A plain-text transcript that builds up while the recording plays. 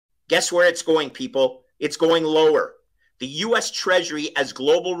Guess where it's going, people? It's going lower. The U.S. Treasury as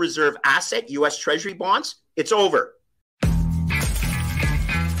global reserve asset, U.S. Treasury bonds, it's over. Fiat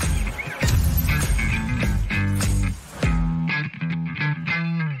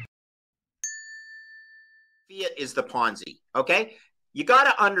is the Ponzi, okay? You got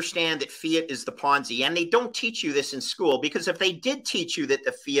to understand that fiat is the Ponzi, and they don't teach you this in school, because if they did teach you that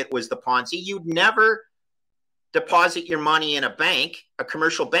the fiat was the Ponzi, you'd never deposit your money in a bank, a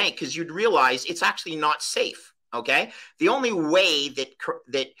commercial bank, because you'd realize it's actually not safe, okay? The only way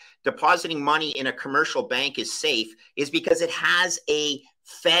that depositing money in a commercial bank is safe is because it has a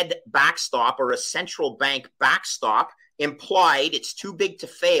Fed backstop or a central bank backstop implied. It's too big to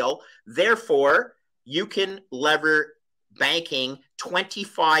fail. Therefore, you can lever banking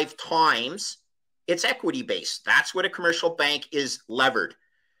 25 times its equity base. That's what a commercial bank is levered,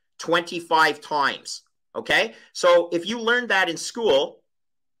 25 times. Okay? So if you learned that in school,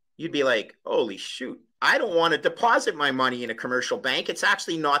 you'd be like, holy shoot, I don't want to deposit my money in a commercial bank. It's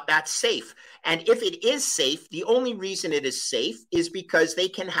actually not that safe. And if it is safe, the only reason it is safe is because they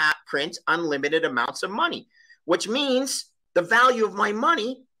can print unlimited amounts of money, which means the value of my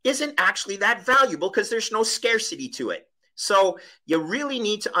money isn't actually that valuable because there's no scarcity to it. So you really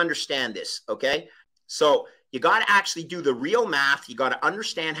need to understand this, okay? So you got to actually do the real math. You got to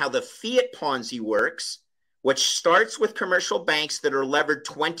understand how the fiat Ponzi works, which starts with commercial banks that are levered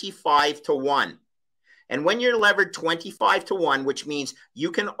 25 to 1. And when you're levered 25 to 1, which means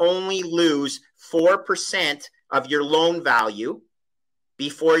you can only lose 4% of your loan value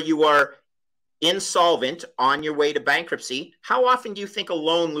before you are insolvent on your way to bankruptcy. How often do you think a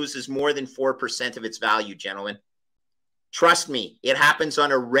loan loses more than 4% of its value, gentlemen? Trust me, it happens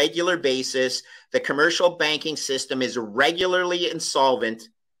on a regular basis. The commercial banking system is regularly insolvent,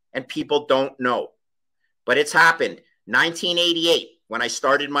 and people don't know. But it's happened. 1988, when I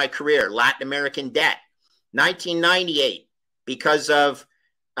started my career, Latin American debt. 1998, because of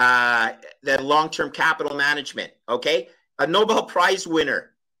the long-term capital management, okay? A Nobel Prize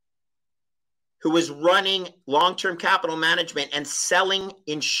winner who was running long-term capital management and selling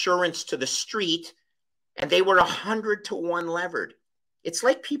insurance to the street, and they were 100 to 1 levered. It's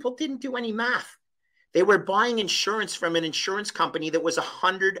like people didn't do any math. They were buying insurance from an insurance company that was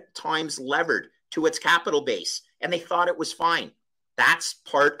 100 times levered to its capital base, and they thought it was fine. That's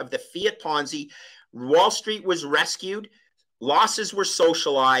part of the fiat Ponzi. Wall Street was rescued. Losses were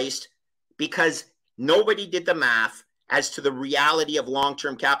socialized because nobody did the math as to the reality of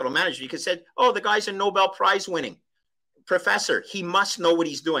long-term capital management. You could say, oh, the guy's a Nobel Prize winning professor. He must know what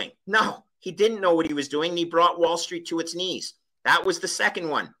he's doing. No, he didn't know what he was doing. He brought Wall Street to its knees. That was the second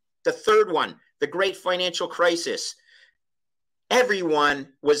one. The third one, the great financial crisis. Everyone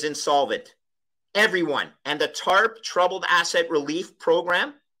was insolvent. Everyone. And the TARP, Troubled Asset Relief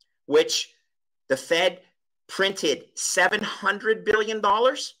Program, which the Fed printed $700 billion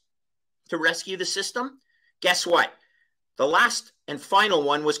to rescue the system. Guess what? The last and final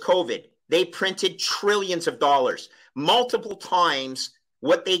one was COVID. They printed trillions of dollars, multiple times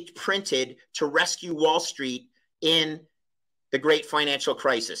what they printed to rescue Wall Street in the great financial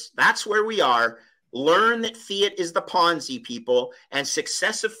crisis. That's where we are. Learn that fiat is the Ponzi, people, and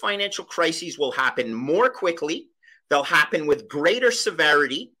successive financial crises will happen more quickly. They'll happen with greater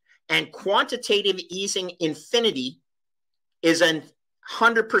severity, and quantitative easing infinity is a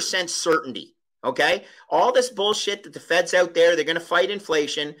 100% certainty. Okay? All this bullshit that the Fed's out there, they're going to fight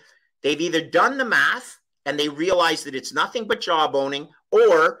inflation. They've either done the math and they realize that it's nothing but job owning,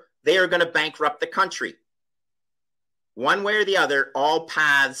 or they are going to bankrupt the country. One way or the other, all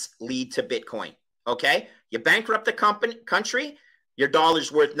paths lead to Bitcoin. Okay? You bankrupt the country, your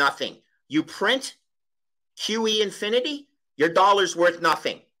dollar's worth nothing. You print QE infinity, your dollar's worth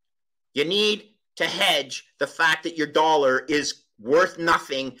nothing. You need to hedge the fact that your dollar is worth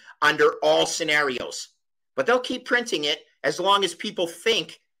nothing under all scenarios. But they'll keep printing it as long as people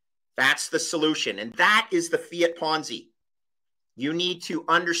think that's the solution. And that is the fiat Ponzi. You need to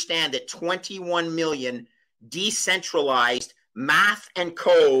understand that 21 million decentralized math and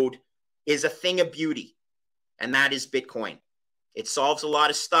code is a thing of beauty. And that is Bitcoin. It solves a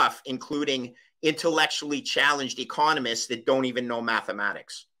lot of stuff, including intellectually challenged economists that don't even know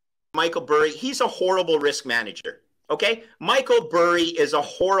mathematics. Michael Burry, he's a horrible risk manager. Okay? Michael Burry is a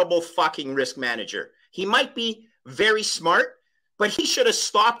horrible fucking risk manager. He might be very smart, but he should have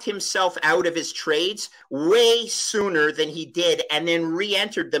stopped himself out of his trades way sooner than he did and then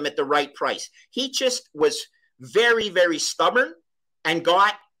re-entered them at the right price. He just was very, very stubborn and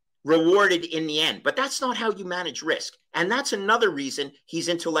got rewarded in the end. But that's not how you manage risk. And that's another reason he's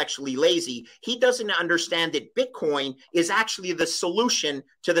intellectually lazy. He doesn't understand that Bitcoin is actually the solution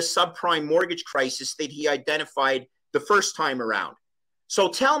to the subprime mortgage crisis that he identified the first time around. So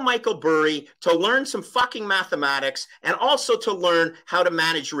tell Michael Burry to learn some fucking mathematics and also to learn how to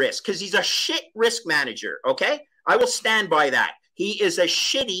manage risk, because he's a shit risk manager, okay? I will stand by that. He is a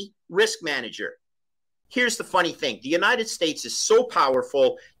shitty risk manager. Here's the funny thing. The United States is so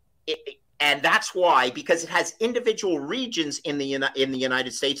powerful, and that's why, because it has individual regions in the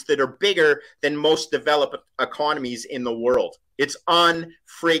United States that are bigger than most developed economies in the world. It's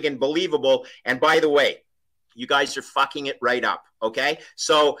unfriggin' believable. And by the way, you guys are fucking it right up, okay?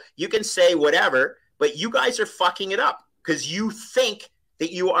 So you can say whatever, but you guys are fucking it up because you think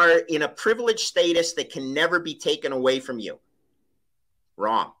that you are in a privileged status that can never be taken away from you.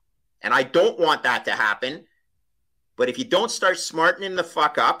 Wrong. And I don't want that to happen. But if you don't start smartening the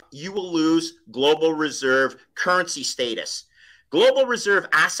fuck up, you will lose global reserve currency status. Global reserve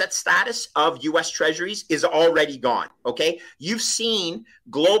asset status of U.S. Treasuries is already gone, okay? You've seen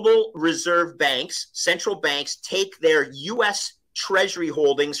global reserve banks, central banks, take their U.S. Treasury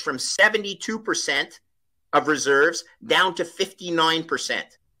holdings from 72% of reserves down to 59%.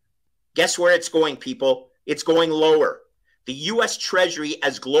 Guess where it's going, people? It's going lower. The U.S. Treasury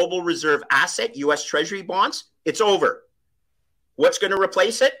as global reserve asset, U.S. Treasury bonds, it's over. What's going to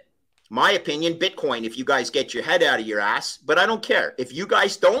replace it? My opinion, Bitcoin, if you guys get your head out of your ass. But I don't care. If you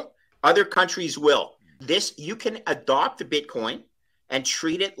guys don't, other countries will. This, you can adopt Bitcoin and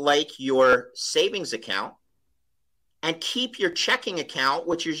treat it like your savings account and keep your checking account,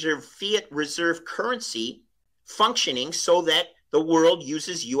 which is your fiat reserve currency, functioning so that the world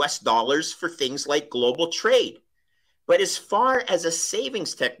uses US dollars for things like global trade. But as far as a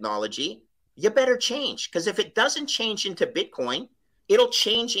savings technology, you better change, because if it doesn't change into Bitcoin, it'll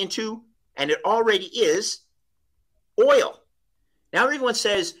change into, and it already is, oil. Now everyone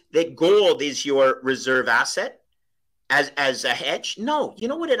says that gold is your reserve asset as a hedge. No, you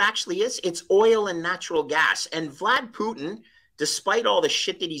know what it actually is? It's oil and natural gas. And Vlad Putin, despite all the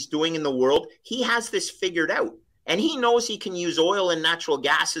shit that he's doing in the world, he has this figured out. And he knows he can use oil and natural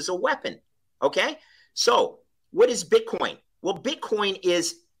gas as a weapon. Okay? So what is Bitcoin? Well, Bitcoin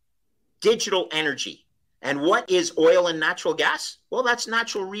is digital energy. And what is oil and natural gas? Well, that's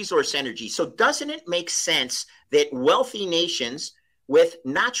natural resource energy. So doesn't it make sense that wealthy nations with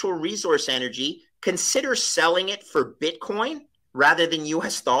natural resource energy consider selling it for Bitcoin rather than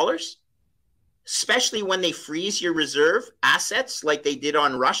US dollars? Especially when they freeze your reserve assets like they did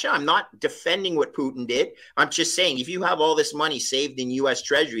on Russia. I'm not defending what Putin did. I'm just saying, if you have all this money saved in US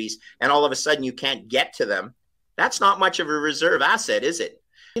treasuries and all of a sudden you can't get to them, that's not much of a reserve asset, is it?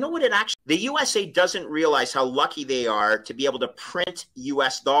 You know what it actually, the USA doesn't realize how lucky they are to be able to print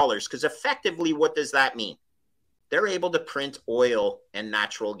US dollars, because effectively, what does that mean? They're able to print oil and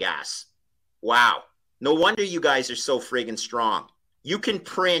natural gas. Wow. No wonder you guys are so friggin' strong. You can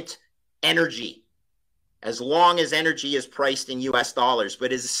print energy as long as energy is priced in US dollars.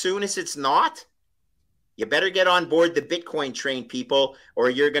 But as soon as it's not, you better get on board the Bitcoin train, people, or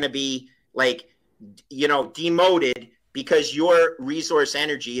you're going to be like, you know, demoted, because your resource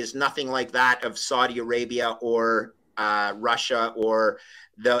energy is nothing like that of Saudi Arabia or Russia or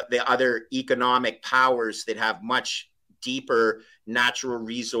the other economic powers that have much deeper natural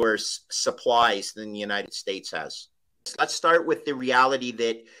resource supplies than the United States has. Let's start with the reality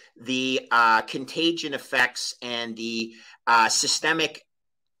that the contagion effects and the systemic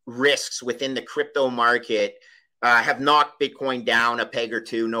risks within the crypto market have knocked Bitcoin down a peg or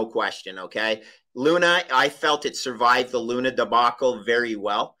two, no question, okay? Luna, I felt it survived the Luna debacle very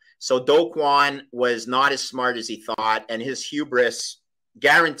well. So Do Kwon was not as smart as he thought, and his hubris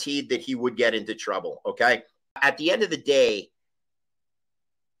guaranteed that he would get into trouble, okay? At the end of the day,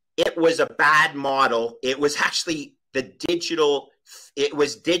 it was a bad model. It was actually the digital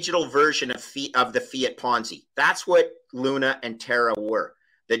version of the Fiat Ponzi. That's what Luna and Terra were,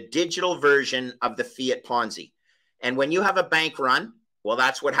 the digital version of the Fiat Ponzi. And when you have a bank run, well,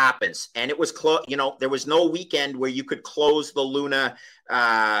 that's what happens. And it was you know, there was no weekend where you could close the Luna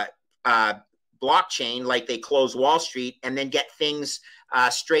blockchain like they close Wall Street and then get things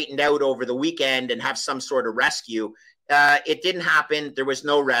straightened out over the weekend and have some sort of rescue. It didn't happen. There was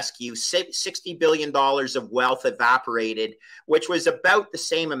no rescue. $60 billion of wealth evaporated, which was about the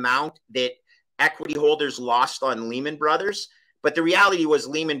same amount that equity holders lost on Lehman Brothers. But the reality was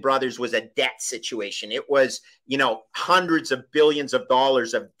Lehman Brothers was a debt situation. It was, you know, hundreds of billions of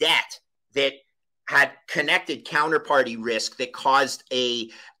dollars of debt that had connected counterparty risk that caused a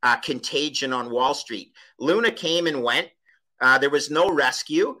contagion on Wall Street. Luna came and went. There was no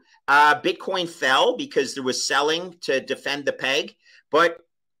rescue. Bitcoin fell because there was selling to defend the peg, but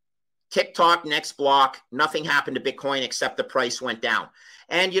TikTok, next block, nothing happened to Bitcoin except the price went down.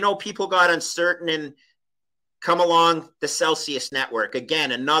 And, people got uncertain and come along the Celsius network.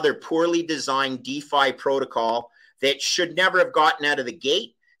 Again, another poorly designed DeFi protocol that should never have gotten out of the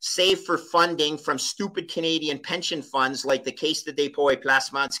gate, save for funding from stupid Canadian pension funds like the Caisse de dépôt et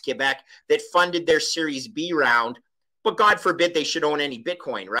placements Québec that funded their Series B round. But God forbid they should own any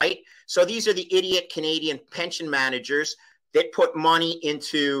Bitcoin, right? So these are the idiot Canadian pension managers that put money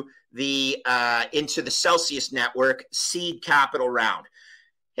into the Celsius network seed capital round.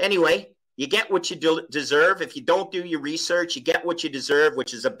 Anyway, you get what you deserve. If you don't do your research, you get what you deserve,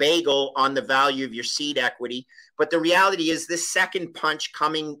 which is a bagel on the value of your seed equity. But the reality is this second punch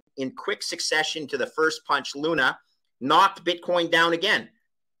coming in quick succession to the first punch, Luna, knocked Bitcoin down again.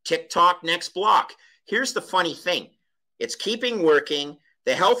 TikTok, next block. Here's the funny thing. It's keeping working.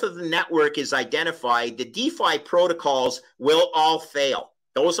 The health of the network is identified. The DeFi protocols will all fail.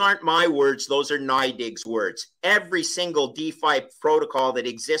 Those aren't my words. Those are NYDIG's words. Every single DeFi protocol that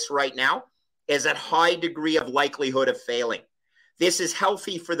exists right now is at high degree of likelihood of failing. This is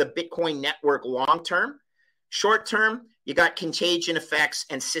healthy for the Bitcoin network long term. Short term, you got contagion effects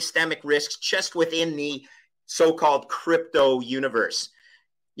and systemic risks just within the so-called crypto universe.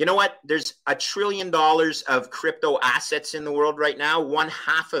 You know what? There's $1 trillion of crypto assets in the world right now.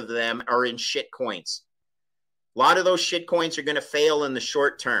 1/2 of them are in shit coins. A lot of those shit coins are going to fail in the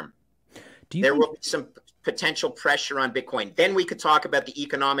short term. There will be some potential pressure on Bitcoin. Then we could talk about the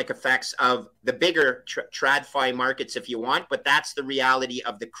economic effects of the bigger TradFi markets if you want, but that's the reality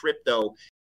of the crypto